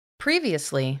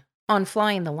Previously, on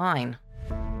Flying the Line,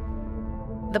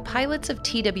 the pilots of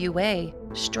TWA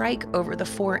strike over the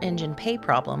four-engine pay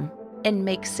problem and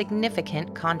make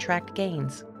significant contract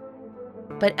gains.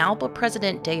 But ALPA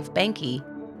President Dave Benke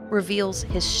reveals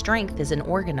his strength is in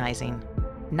organizing,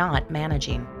 not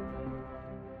managing.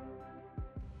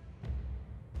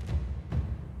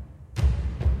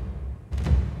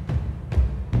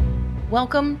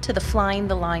 Welcome to the Flying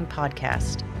the Line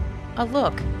podcast, a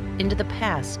look into the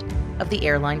past of the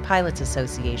Airline Pilots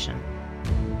Association.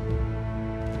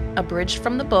 Abridged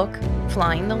from the book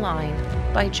Flying the Line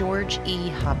by George E.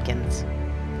 Hopkins.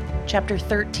 Chapter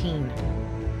 13,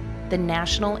 The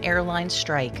National Airline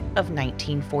Strike of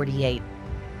 1948.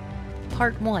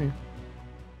 Part 1.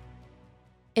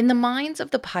 In the minds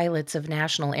of the pilots of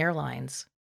national airlines,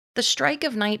 the strike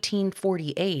of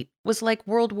 1948 was like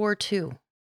World War II.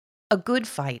 A good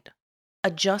fight,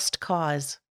 a just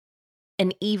cause,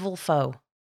 an evil foe.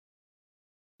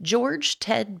 George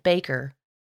Ted Baker,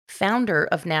 founder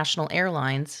of National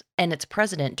Airlines and its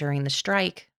president during the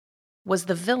strike, was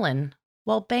the villain,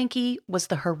 while Benke was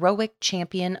the heroic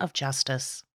champion of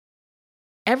justice.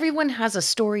 Everyone has a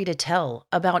story to tell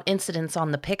about incidents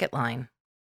on the picket line,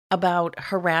 about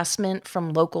harassment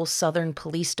from local Southern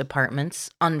police departments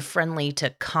unfriendly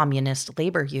to communist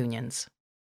labor unions.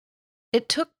 It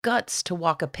took guts to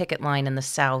walk a picket line in the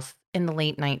South in the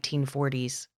late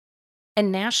 1940s,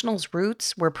 and National's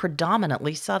roots were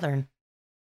predominantly Southern.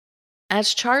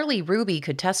 As Charlie Ruby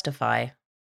could testify,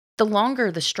 the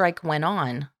longer the strike went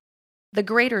on, the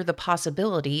greater the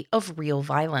possibility of real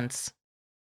violence.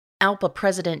 ALPA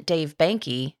President Dave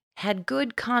Benke had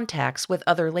good contacts with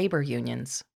other labor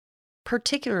unions,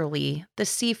 particularly the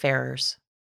seafarers.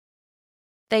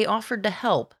 They offered to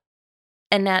help,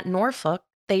 and at Norfolk,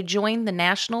 they joined the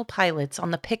national pilots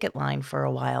on the picket line for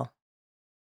a while.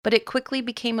 But it quickly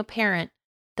became apparent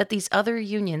that these other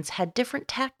unions had different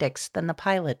tactics than the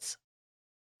pilots.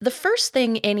 The first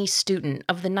thing any student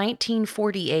of the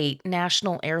 1948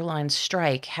 National Airlines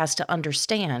strike has to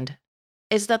understand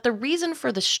is that the reason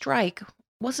for the strike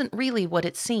wasn't really what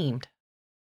it seemed.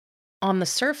 On the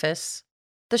surface,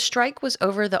 the strike was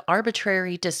over the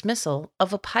arbitrary dismissal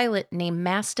of a pilot named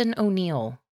Maston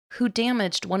O'Neill, who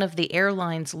damaged one of the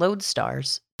airline's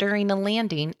lodestars during a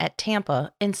landing at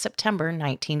Tampa in September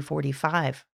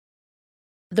 1945.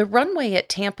 The runway at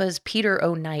Tampa's Peter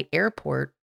O. Knight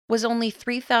Airport was only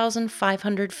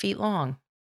 3,500 feet long,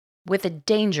 with a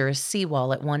dangerous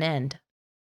seawall at one end.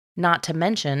 Not to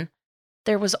mention,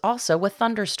 there was also a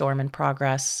thunderstorm in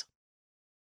progress.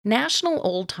 National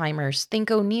old-timers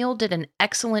think O'Neill did an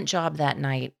excellent job that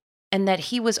night, and that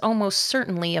he was almost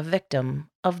certainly a victim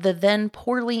of the then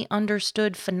poorly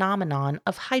understood phenomenon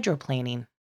of hydroplaning.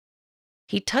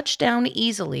 He touched down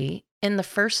easily in the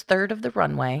first third of the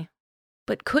runway,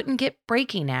 but couldn't get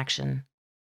braking action,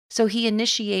 so he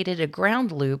initiated a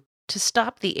ground loop to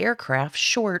stop the aircraft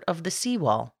short of the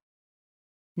seawall.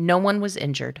 No one was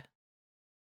injured.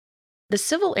 The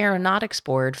Civil Aeronautics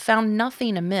Board found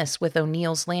nothing amiss with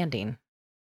O'Neill's landing,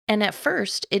 and at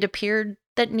first it appeared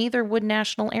that neither would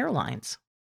National Airlines.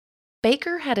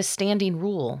 Baker had a standing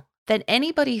rule that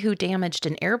anybody who damaged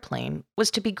an airplane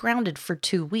was to be grounded for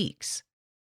 2 weeks.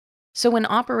 So when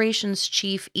Operations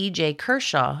Chief E.J.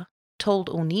 Kershaw told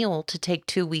O'Neill to take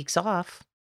 2 weeks off,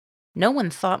 no one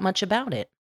thought much about it.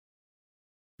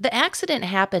 The accident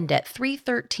happened at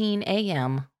 3:13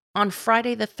 a.m. on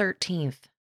Friday the 13th,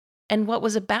 and what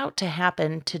was about to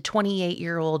happen to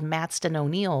 28-year-old Maston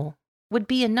O'Neill would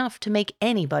be enough to make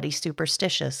anybody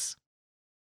superstitious.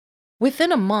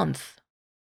 Within a month,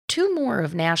 2 more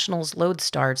of National's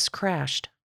lodestars crashed,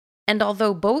 and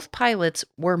although both pilots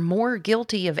were more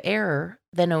guilty of error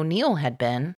than O'Neill had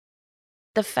been,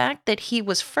 the fact that he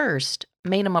was first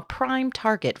made him a prime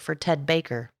target for Ted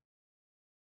Baker.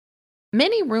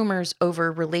 Many rumors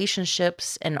over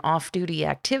relationships and off-duty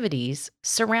activities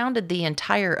surrounded the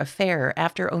entire affair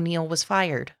after O'Neill was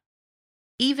fired,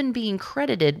 even being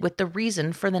credited with the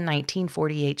reason for the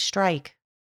 1948 strike.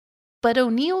 But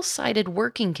O'Neill cited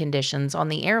working conditions on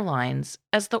the airlines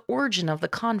as the origin of the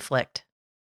conflict.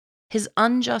 His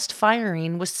unjust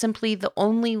firing was simply the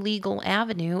only legal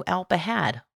avenue ALPA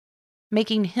had,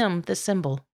 making him the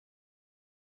symbol.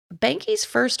 Benke's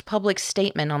first public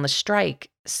statement on the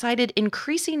strike cited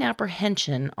increasing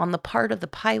apprehension on the part of the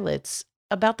pilots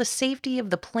about the safety of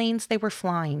the planes they were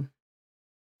flying.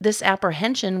 This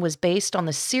apprehension was based on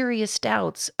the serious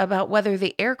doubts about whether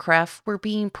the aircraft were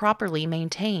being properly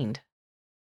maintained.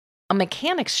 A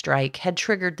mechanics strike had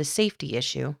triggered the safety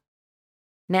issue.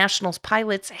 National's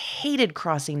pilots hated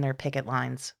crossing their picket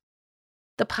lines.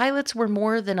 the pilots were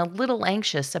more than a little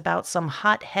anxious about some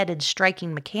hot-headed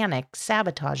striking mechanic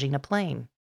sabotaging a plane.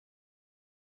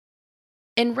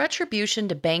 In retribution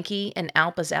to Benke and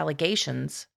ALPA's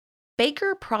allegations,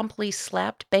 Baker promptly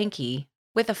slapped Benke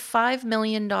with a $5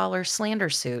 million slander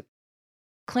suit,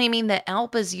 claiming that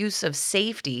ALPA's use of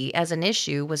safety as an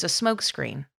issue was a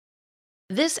smokescreen.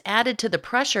 This added to the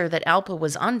pressure that ALPA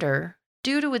was under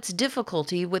due to its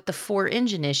difficulty with the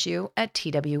four-engine issue at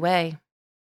TWA.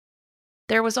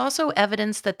 There was also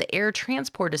evidence that the Air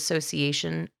Transport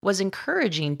Association was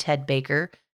encouraging Ted Baker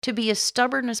to be as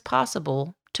stubborn as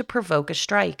possible to provoke a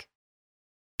strike.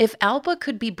 If ALPA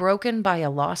could be broken by a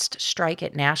lost strike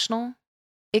at National,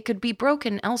 it could be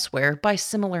broken elsewhere by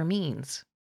similar means.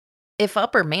 If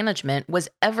upper management was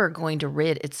ever going to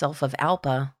rid itself of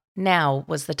ALPA, now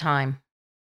was the time.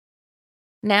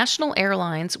 National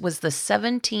Airlines was the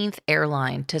 17th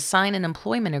airline to sign an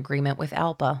employment agreement with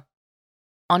ALPA.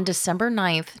 On December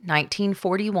 9,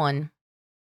 1941,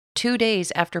 2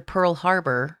 days after Pearl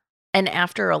Harbor, and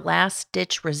after a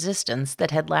last-ditch resistance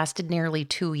that had lasted nearly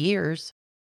 2 years,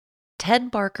 Ted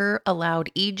Barker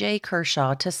allowed E.J.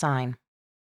 Kershaw to sign.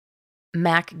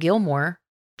 Mac Gilmore,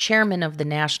 chairman of the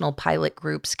National Pilot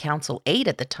Group's Council 8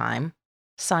 at the time,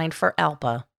 signed for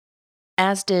ALPA,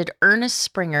 as did Ernest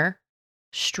Springer,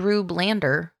 Strube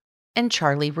Lander, and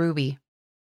Charlie Ruby.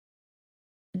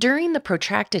 During the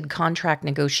protracted contract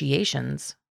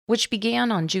negotiations, which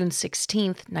began on June 16,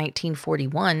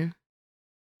 1941,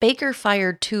 Baker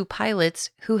fired 2 pilots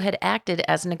who had acted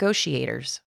as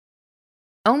negotiators.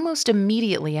 Almost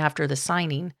immediately after the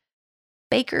signing,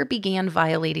 Baker began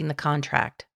violating the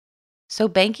contract, so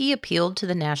Benke appealed to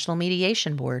the National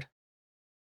Mediation Board.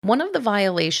 One of the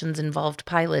violations involved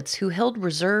pilots who held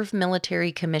reserve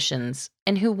military commissions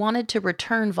and who wanted to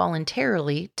return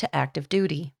voluntarily to active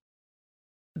duty.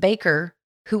 Baker,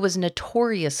 who was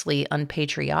notoriously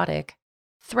unpatriotic,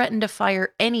 threatened to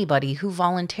fire anybody who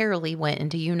voluntarily went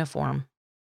into uniform.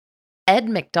 Ed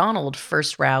McDonald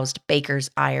first roused Baker's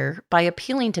ire by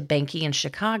appealing to Benke in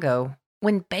Chicago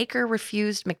when Baker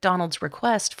refused McDonald's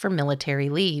request for military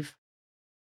leave.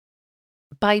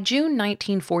 By June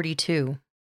 1942,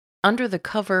 under the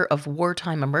cover of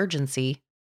wartime emergency,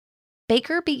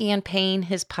 Baker began paying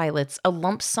his pilots a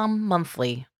lump sum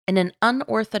monthly in an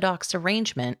unorthodox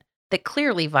arrangement that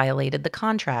clearly violated the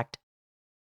contract.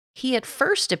 He at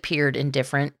first appeared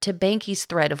indifferent to Benke's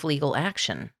threat of legal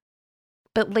action,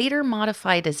 but later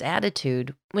modified his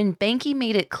attitude when Benke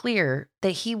made it clear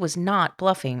that he was not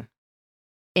bluffing.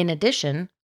 In addition,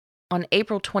 on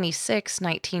April 26,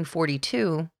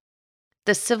 1942,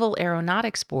 the Civil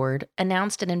Aeronautics Board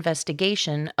announced an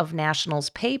investigation of National's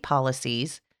pay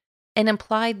policies and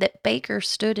implied that Baker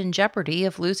stood in jeopardy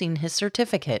of losing his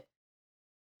certificate.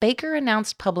 Baker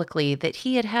announced publicly that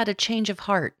he had had a change of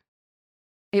heart.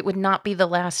 It would not be the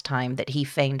last time that he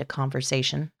feigned a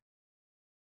conversation.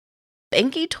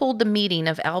 Benke told the meeting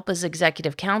of ALPA's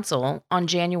Executive Council on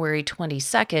January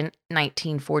 22,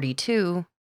 1942,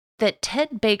 that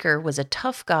Ted Baker was a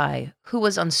tough guy who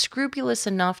was unscrupulous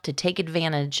enough to take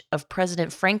advantage of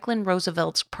President Franklin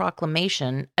Roosevelt's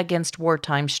proclamation against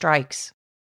wartime strikes.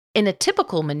 In a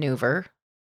typical maneuver,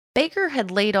 Baker had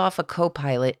laid off a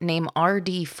co-pilot named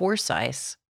R.D.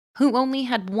 Forsyth, who only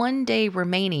had 1 day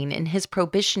remaining in his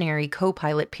probationary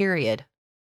co-pilot period,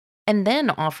 and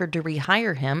then offered to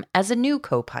rehire him as a new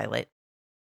co-pilot.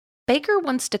 Baker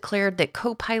once declared that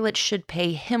co-pilots should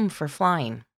pay him for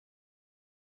flying.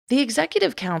 The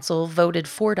Executive Council voted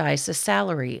Fordyce a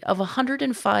salary of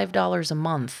 $105 a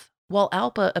month, while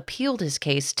ALPA appealed his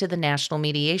case to the National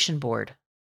Mediation Board.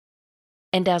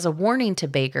 And as a warning to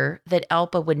Baker that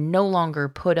ALPA would no longer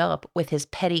put up with his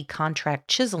petty contract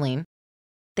chiseling,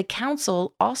 the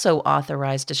Council also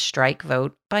authorized a strike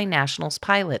vote by National's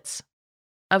pilots,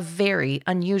 a very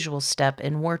unusual step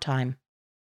in wartime.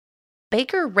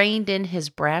 Baker reined in his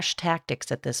brash tactics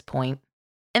at this point,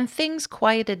 and things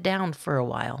quieted down for a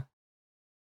while.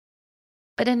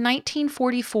 But in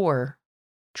 1944,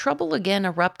 trouble again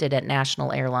erupted at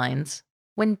National Airlines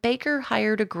when Baker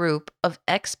hired a group of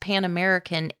ex-Pan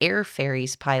American Air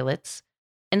Ferries pilots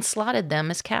and slotted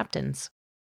them as captains.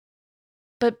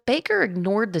 But Baker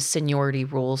ignored the seniority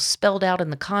rules spelled out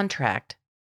in the contract,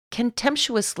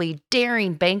 contemptuously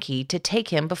daring Benke to take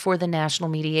him before the National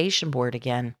Mediation Board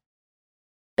again.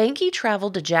 Benke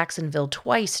traveled to Jacksonville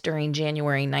twice during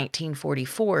January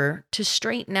 1944 to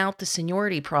straighten out the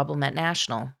seniority problem at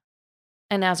National,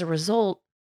 and as a result,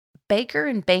 Baker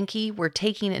and Benke were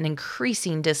taking an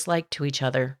increasing dislike to each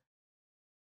other.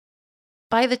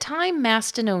 By the time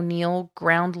Maston O'Neill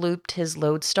ground-looped his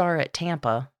Lodestar at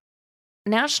Tampa,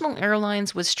 National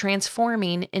Airlines was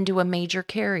transforming into a major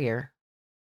carrier,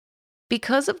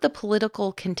 Because of the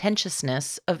political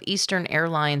contentiousness of Eastern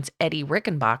Airlines' Eddie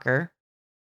Rickenbacker,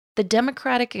 the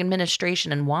Democratic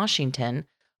administration in Washington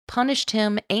punished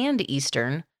him and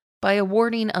Eastern by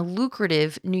awarding a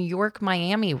lucrative New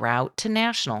York-Miami route to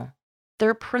National,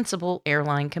 their principal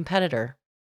airline competitor.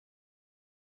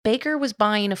 Baker was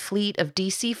buying a fleet of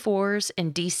DC-4s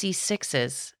and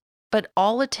DC-6s, but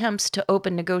all attempts to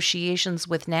open negotiations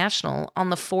with National on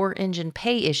the 4-engine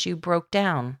pay issue broke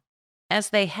down,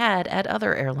 as they had at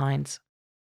other airlines.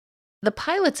 The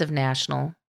pilots of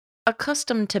National,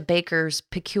 accustomed to Baker's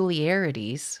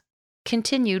peculiarities,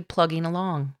 continued plugging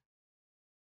along.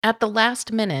 At the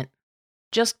last minute,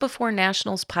 just before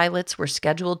National's pilots were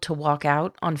scheduled to walk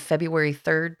out on February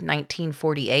 3,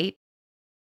 1948,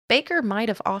 Baker might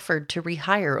have offered to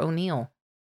rehire O'Neill.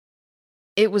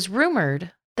 It was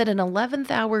rumored that an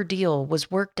 11th-hour deal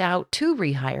was worked out to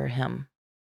rehire him,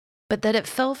 but that it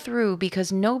fell through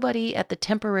because nobody at the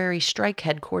temporary strike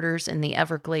headquarters in the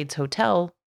Everglades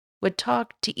Hotel would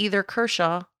talk to either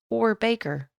Kershaw or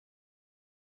Baker.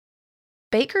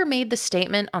 Baker made the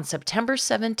statement on September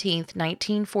 17,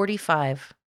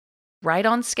 1945, right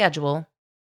on schedule,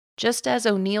 just as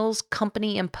O'Neill's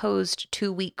company-imposed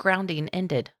 2-week grounding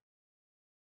ended.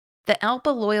 The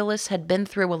ALPA loyalists had been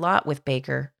through a lot with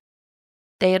Baker.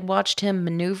 They had watched him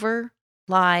maneuver,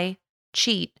 lie,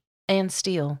 cheat, and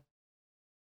steal.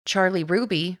 Charlie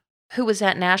Ruby, who was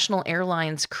at National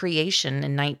Airlines' creation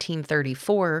in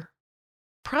 1934,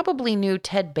 probably knew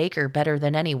Ted Baker better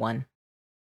than anyone.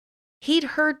 He'd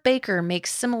heard Baker make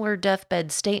similar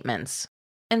deathbed statements,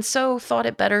 and so thought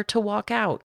it better to walk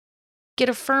out, get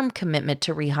a firm commitment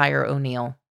to rehire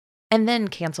O'Neill, and then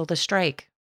cancel the strike.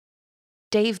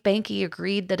 Dave Banke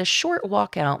agreed that a short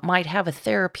walkout might have a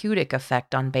therapeutic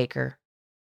effect on Baker,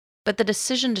 but the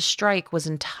decision to strike was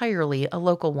entirely a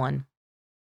local one.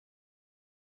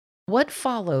 What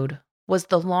followed was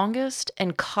the longest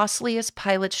and costliest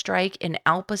pilot strike in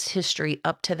ALPA's history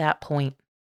up to that point.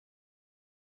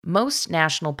 Most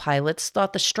National pilots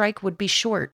thought the strike would be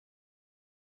short.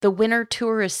 The winter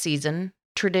tourist season,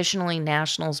 traditionally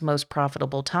National's most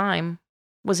profitable time,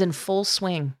 was in full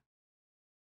swing.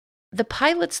 The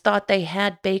pilots thought they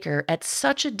had Baker at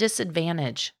such a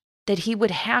disadvantage that he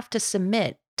would have to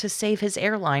submit to save his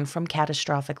airline from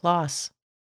catastrophic loss.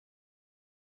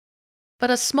 But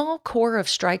a small core of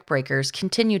strikebreakers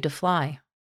continued to fly,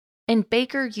 and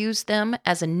Baker used them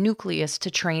as a nucleus to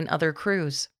train other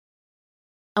crews.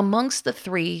 Amongst the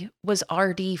three was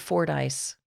R.D.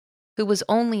 Fordyce, who was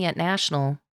only at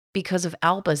National because of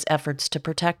ALPA's efforts to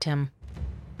protect him.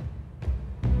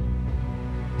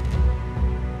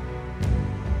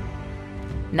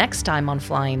 Next time on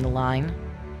Flying the Line,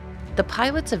 the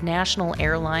pilots of National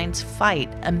Airlines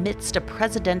fight amidst a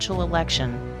presidential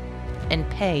election and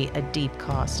pay a deep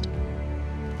cost.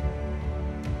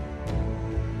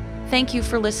 Thank you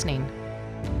for listening.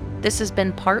 This has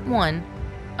been part 1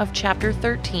 of Chapter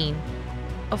 13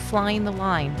 of Flying the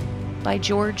Line by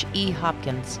George E.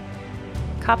 Hopkins.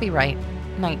 Copyright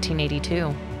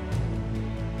 1982.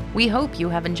 We hope you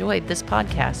have enjoyed this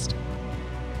podcast.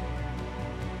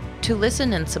 To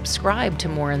listen and subscribe to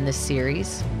more in this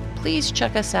series, please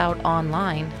check us out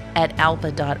online at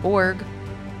alpa.org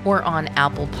or on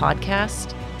Apple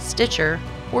Podcast, Stitcher,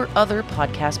 or other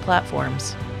podcast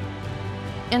platforms.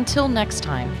 Until next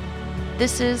time,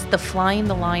 this is the Flying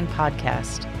the Line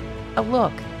podcast, a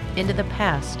look into the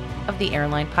past of the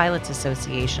Airline Pilots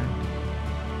Association.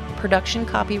 Production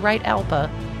copyright ALPA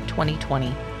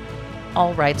 2020.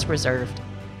 All rights reserved.